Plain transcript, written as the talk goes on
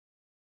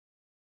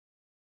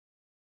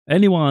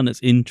anyone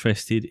that's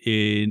interested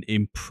in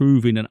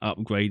improving and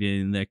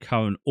upgrading their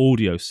current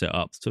audio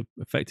setup to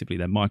effectively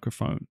their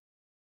microphone,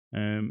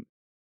 um,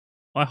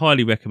 I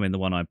highly recommend the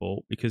one I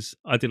bought because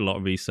I did a lot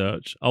of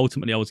research.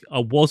 Ultimately, I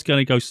was going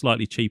to go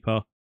slightly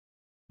cheaper,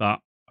 but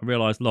I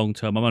realized long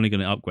term I'm only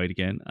going to upgrade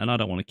again, and I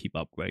don't want to keep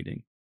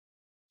upgrading.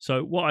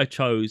 So what I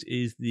chose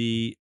is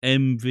the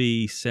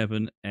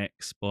MV7X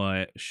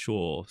by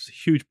Shure. It's a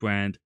huge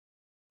brand.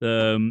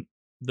 The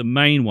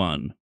main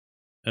one,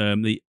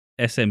 the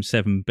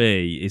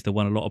SM7B, is the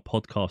one a lot of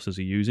podcasters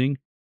are using.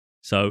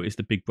 So it's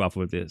the big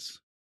brother of this.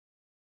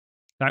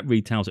 That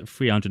retails at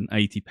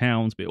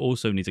 £380, but it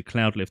also needs a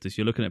cloud lifter. So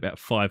you're looking at about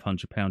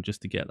 £500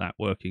 just to get that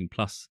working,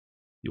 plus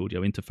the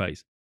audio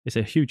interface. It's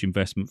a huge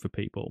investment for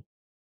people.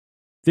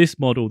 This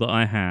model that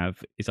I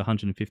have is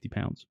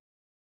 £150.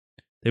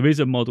 There is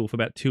a model for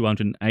about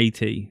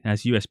 £280,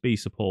 has USB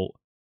support.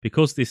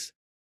 Because this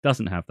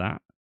doesn't have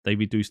that, they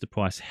reduced the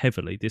price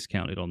heavily,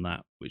 discounted on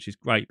that, which is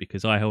great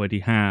because I already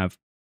have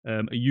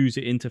a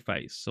user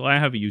interface. So I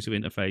have a user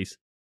interface,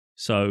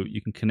 so you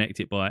can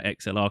connect it by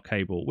XLR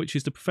cable, which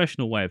is the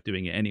professional way of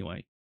doing it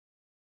anyway.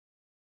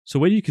 So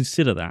when you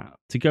consider that,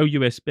 to go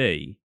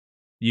USB,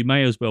 you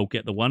may as well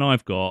get the one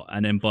I've got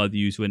and then buy the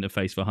user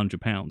interface for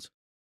 £100.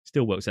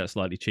 Still works out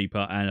slightly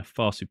cheaper and a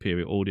far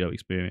superior audio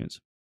experience.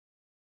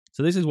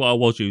 So this is what I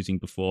was using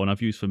before, and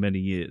I've used for many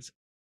years.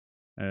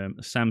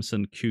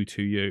 Samson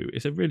Q2U.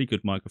 It's a really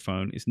good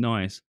microphone. It's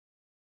nice,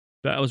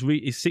 but it's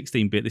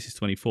 16-bit. This is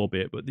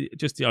 24-bit, but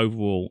just the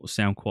overall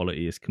sound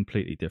quality is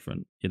completely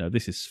different. You know,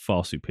 this is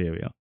far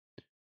superior.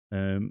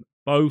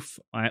 Both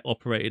I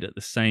operated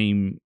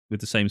with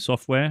the same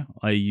software.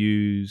 I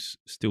use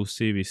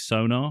SteelSeries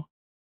Sonar,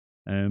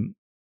 and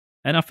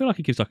I feel like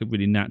it gives like a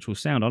really natural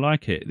sound. I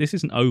like it. This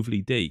isn't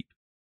overly deep.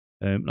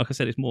 Like I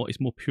said, it's more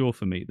pure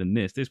for me than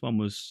this. This one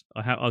was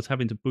I was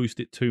having to boost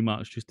it too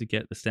much just to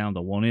get the sound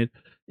I wanted.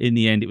 In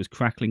the end, it was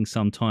crackling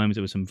sometimes.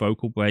 There were some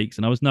vocal breaks,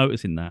 and I was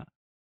noticing that.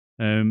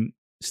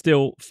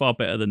 Still far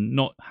better than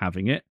not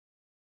having it.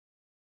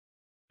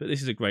 But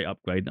this is a great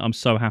upgrade. I'm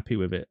so happy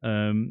with it.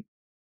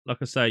 Like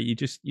I say, you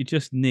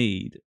just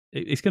need.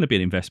 It's going to be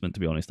an investment, to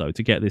be honest, though,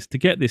 to get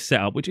this set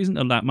up, which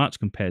isn't that much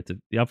compared to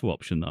the other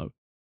option, though.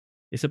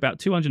 It's about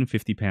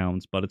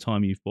 £250 by the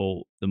time you've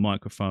bought the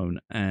microphone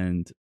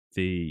and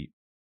the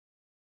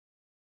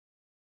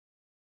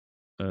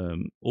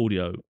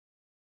audio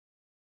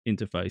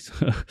interface.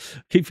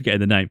 Keep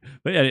forgetting the name,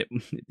 but yeah,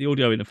 the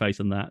audio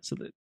interface on that. So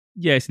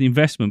yeah, it's an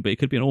investment, but it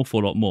could be an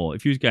awful lot more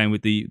if you was going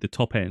with the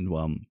top end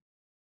one.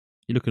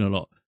 You're looking at a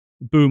lot.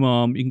 Boom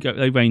arm, you can go.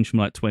 They range from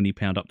like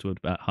 £20 up to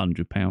about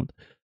 £100.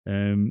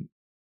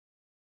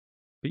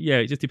 But yeah,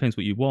 it just depends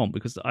what you want,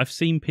 because I've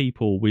seen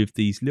people with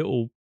these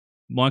little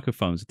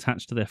microphones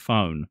attached to their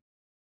phone,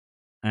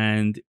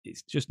 and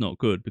it's just not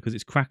good because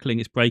it's crackling,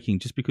 it's breaking,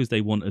 just because they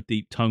want a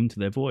deep tone to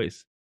their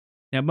voice.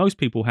 Now, most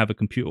people have a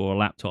computer or a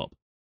laptop.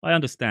 I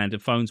understand a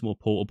phone's more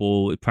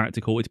portable,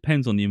 practical. It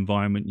depends on the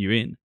environment you're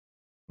in.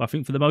 But I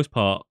think for the most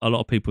part, a lot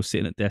of people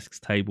sitting at desks,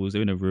 tables,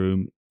 they're in a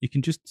room. You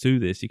can just do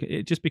this.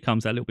 It just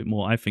becomes that little bit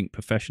more, I think,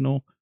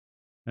 professional.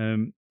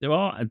 There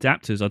are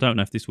adapters. I don't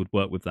know if this would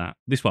work with that.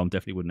 This one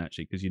definitely wouldn't,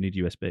 actually, because you need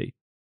USB.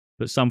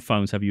 But some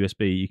phones have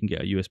USB. You can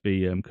get a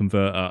USB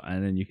converter,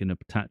 and then you can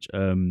attach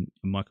a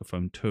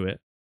microphone to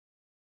it.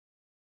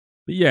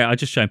 But yeah, I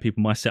just showing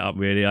people my setup,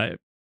 really.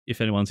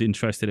 If anyone's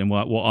interested in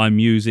what I'm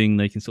using,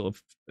 they can sort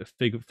of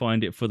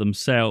find it for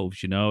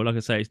themselves, you know. Like I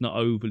say, it's not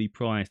overly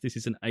priced. This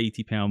is an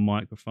 £80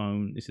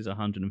 microphone. This is a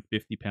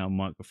 £150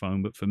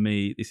 microphone. But for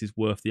me, this is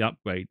worth the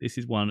upgrade. This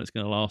is one that's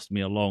going to last me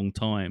a long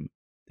time.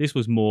 This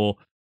was more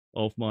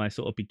of my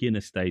sort of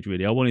beginner stage,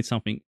 really. I wanted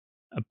something,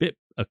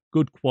 a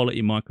good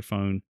quality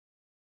microphone,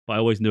 but I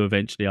always knew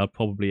eventually I'd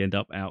probably end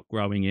up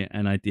outgrowing it,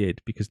 and I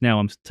did, because now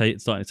I'm starting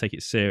to take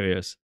it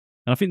serious.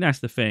 And I think that's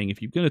the thing.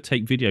 If you're going to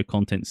take video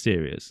content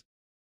serious,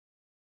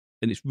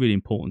 then it's really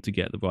important to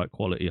get the right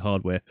quality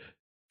hardware.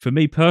 For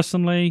me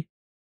personally,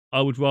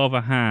 I would rather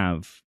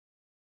have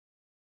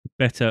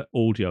better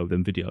audio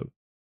than video.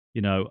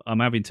 You know,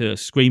 I'm having to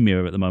screen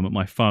mirror at the moment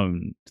my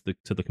phone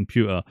to the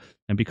computer,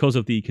 and because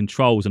of the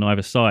controls on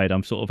either side,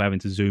 I'm sort of having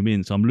to zoom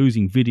in, so I'm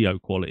losing video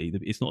quality.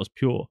 It's not as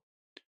pure.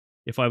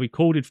 If I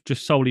recorded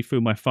just solely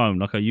through my phone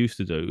like I used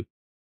to do,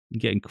 you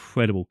get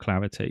incredible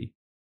clarity.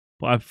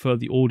 But I prefer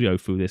the audio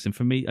through this, and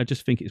for me, I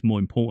just think it's more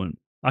important.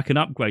 I can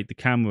upgrade the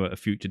camera at a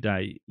future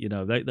date. You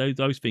know,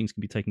 those things can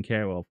be taken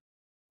care of.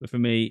 But for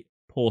me,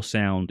 poor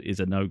sound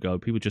is a no-go.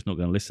 People are just not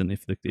going to listen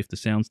if the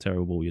sound's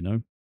terrible, you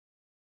know.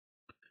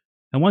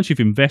 And once you've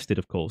invested,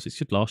 of course, it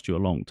should last you a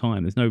long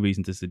time. There's no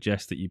reason to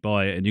suggest that you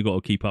buy it and you've got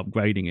to keep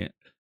upgrading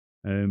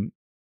it.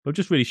 But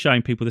just really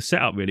showing people the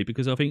setup, really,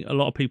 because I think a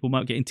lot of people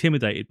might get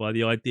intimidated by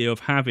the idea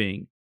of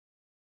having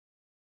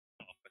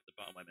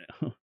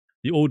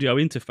the audio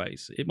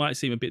interface. It might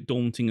seem a bit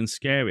daunting and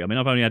scary. I mean,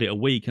 I've only had it a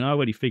week and I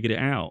already figured it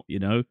out, you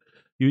know.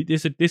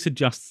 This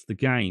adjusts the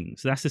gain.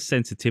 So that's the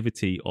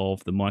sensitivity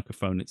of the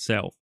microphone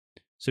itself.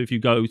 So if you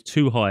go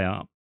too high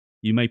up,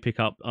 you may pick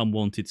up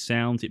unwanted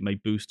sounds. It may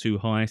boost too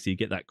high, so you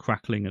get that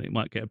crackling and it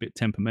might get a bit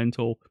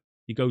temperamental.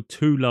 You go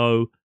too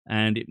low,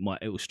 and it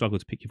will struggle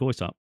to pick your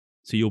voice up.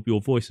 So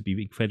your voice would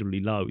be incredibly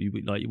low.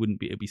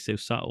 It'd be so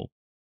subtle.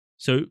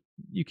 So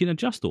you can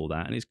adjust all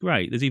that, and it's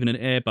great. There's even an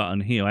air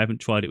button here. I haven't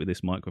tried it with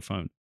this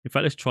microphone. In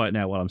fact, let's try it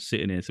now while I'm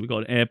sitting here. So we've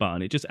got an air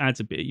button. It just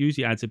adds a bit. It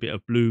usually adds a bit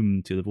of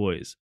bloom to the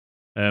voice.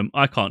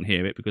 I can't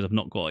hear it because I've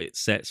not got it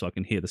set, so I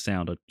can hear the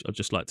sound. I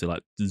just like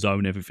to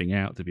zone everything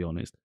out, to be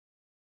honest.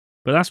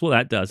 But that's what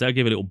that does. That'll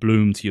give a little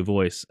bloom to your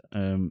voice.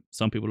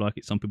 Some people like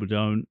it, some people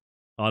don't.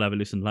 I'll have a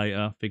listen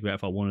later, figure out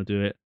if I want to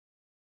do it.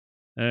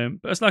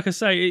 But it's like I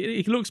say,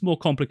 it looks more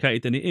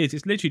complicated than it is.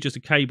 It's literally just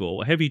a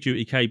cable, a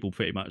heavy-duty cable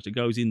pretty much, that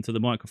goes into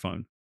the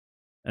microphone.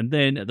 And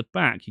then at the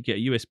back, you get a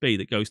USB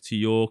that goes to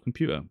your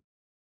computer.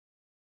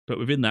 But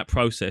within that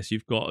process,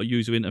 you've got a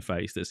user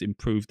interface that's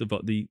improved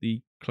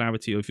the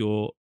clarity of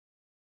your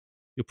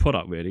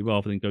product, really,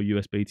 rather than go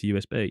USB to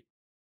USB.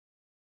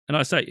 And like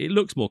I say, it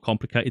looks more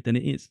complicated than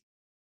it is.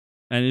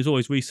 And there's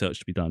always research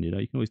to be done, you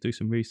can always do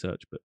some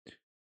research. But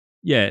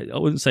yeah, I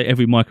wouldn't say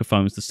every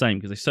microphone is the same,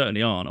 because they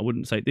certainly aren't. I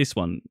wouldn't say this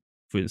one,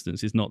 for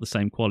instance, is not the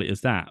same quality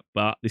as that,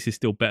 but this is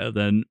still better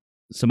than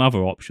some other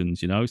options,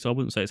 So I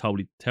wouldn't say it's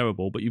wholly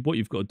terrible, but what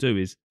you've got to do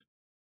is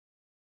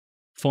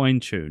fine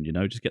tune,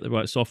 just get the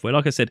right software.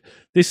 Like I said,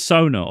 this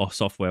Sonar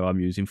software I'm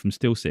using from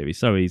SteelSeries,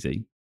 so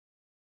easy.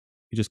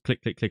 You just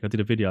click, click, click. I did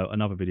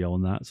another video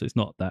on that, so it's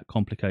not that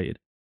complicated.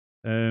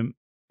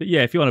 But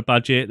yeah, if you're on a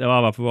budget, there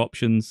are other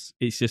options.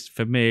 It's just,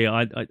 for me,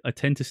 I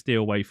tend to steer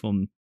away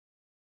from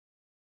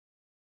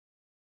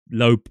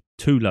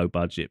too low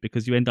budget,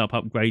 because you end up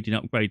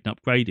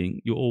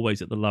upgrading. You're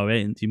always at the low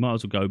end. You might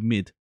as well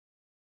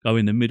go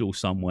in the middle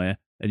somewhere,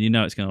 and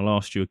it's going to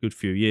last you a good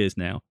few years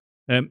now.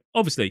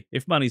 Obviously,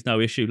 if money's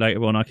no issue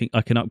later on, I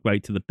can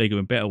upgrade to the bigger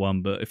and better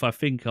one. But if I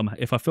feel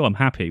I'm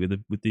happy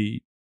with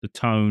the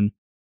tone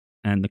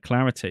and the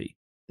clarity,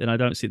 then I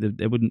don't see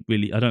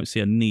I don't see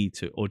a need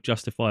to, or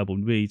justifiable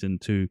reason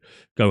to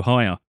go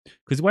higher.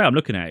 Because the way I'm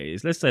looking at it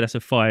is, let's say it's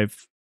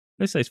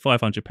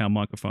 £500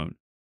 microphone,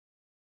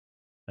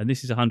 and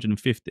this is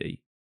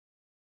 150.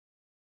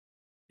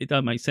 It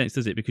don't make sense,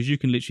 does it? Because you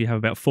can literally have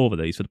about 4 of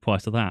these for the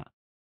price of that,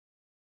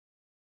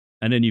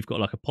 and then you've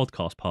got like a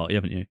podcast party,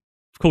 haven't you?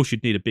 Of course,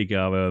 you'd need a bigger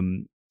audio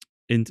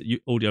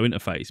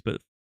interface, but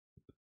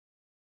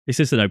it's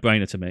just a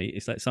no-brainer to me.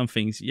 It's like some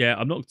things, yeah,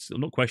 I'm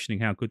not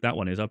questioning how good that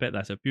one is. I bet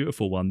that's a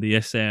beautiful one, the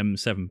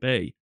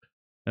SM7B,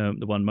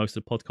 the one most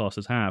of the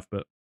podcasters have.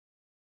 But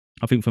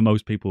I think for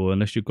most people,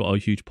 unless you've got a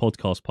huge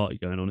podcast party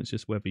going on, it's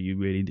just whether you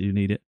really do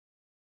need it.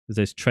 Because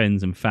there's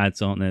trends and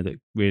fads, aren't there, that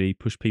really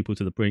push people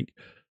to the brink.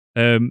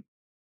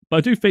 But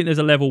I do think there's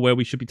a level where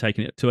we should be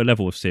taking it to a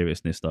level of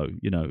seriousness, though.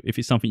 If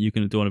it's something you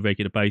can do on a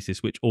regular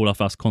basis, which all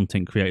of us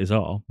content creators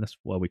are, that's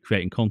why we're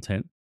creating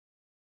content.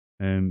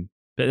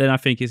 But then I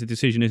think it's a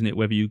decision, isn't it,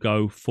 whether you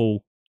go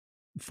full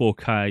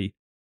 4K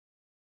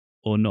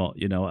or not.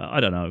 I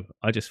don't know.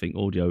 I just think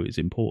audio is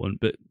important.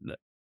 But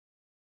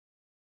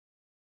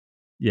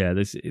yeah,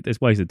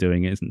 there's ways of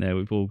doing it, isn't there?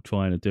 We're all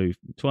trying to do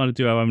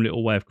our own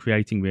little way of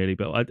creating, really.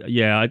 But I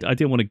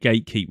didn't want to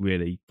gatekeep,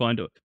 really.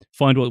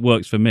 Find what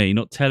works for me,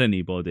 not tell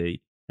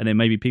anybody. And then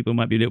maybe people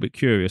might be a little bit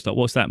curious, like,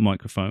 what's that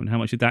microphone? How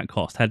much did that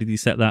cost? How did you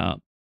set that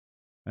up?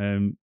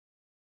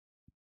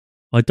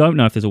 I don't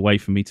know if there's a way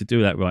for me to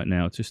do that right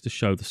now, just to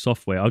show the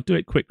software. I'll do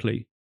it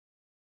quickly,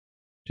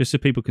 just so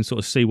people can sort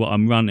of see what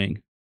I'm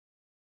running.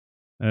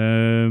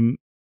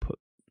 Put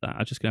that.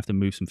 I'm just gonna have to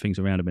move some things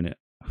around a minute.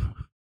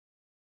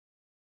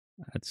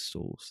 Add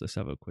source. Let's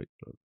have a quick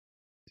look.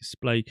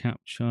 Display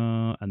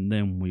capture, and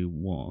then we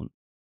want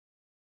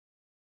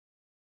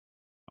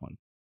on.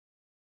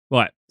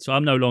 Right. So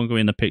I'm no longer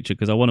in the picture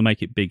because I want to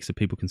make it big so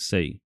people can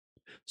see.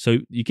 So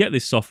you get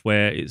this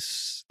software.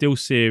 It's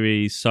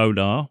SteelSeries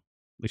Sonar,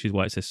 which is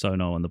why it says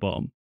Sonar on the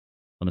bottom,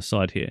 on the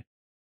side here.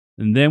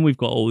 And then we've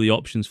got all the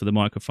options for the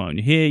microphone.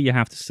 Here you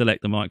have to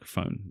select the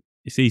microphone.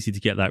 It's easy to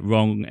get that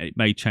wrong. It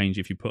may change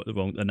if you put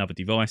another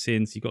device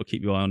in, so you've got to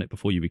keep your eye on it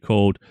before you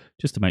record,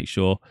 just to make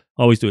sure.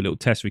 I always do a little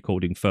test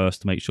recording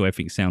first to make sure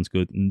everything sounds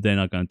good, and then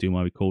I go and do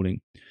my recording.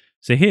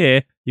 So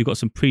here, you've got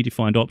some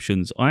predefined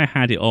options. I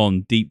had it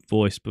on deep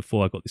voice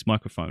before I got this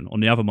microphone. On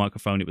the other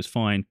microphone, it was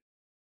fine.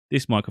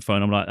 This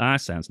microphone, I'm like,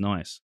 that sounds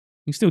nice.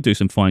 You can still do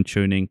some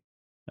fine-tuning.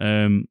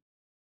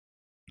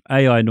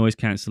 AI noise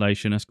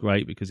cancellation, that's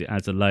great because it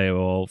adds a layer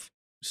of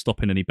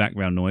stopping any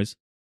background noise.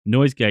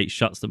 Noise gate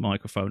shuts the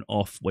microphone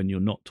off when you're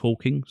not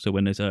talking. So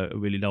when there's a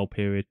really lull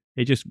period,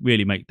 it just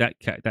really makes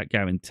that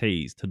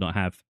guarantees to not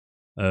have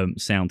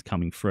sound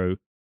coming through.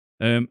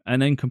 And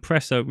then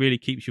compressor really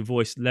keeps your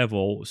voice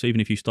level. So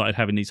even if you started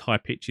having these high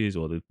pitches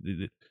or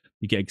you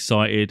get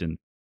excited, and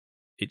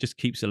it just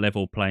keeps a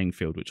level playing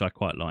field, which I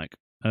quite like.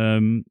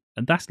 And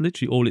that's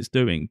literally all it's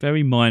doing.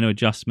 Very minor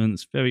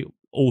adjustments, very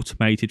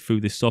automated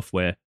through this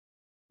software.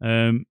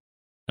 And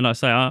like I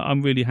say,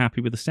 I'm really happy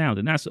with the sound.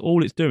 And that's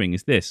all it's doing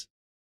is this.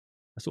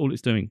 That's all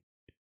it's doing.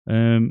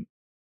 It's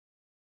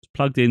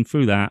plugged in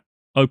through that,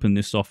 open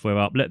this software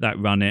up, let that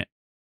run it,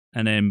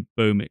 and then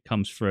boom, it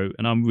comes through.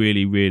 And I'm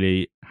really,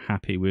 really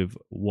happy with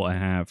what I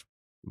have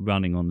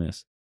running on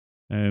this.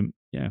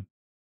 Yeah,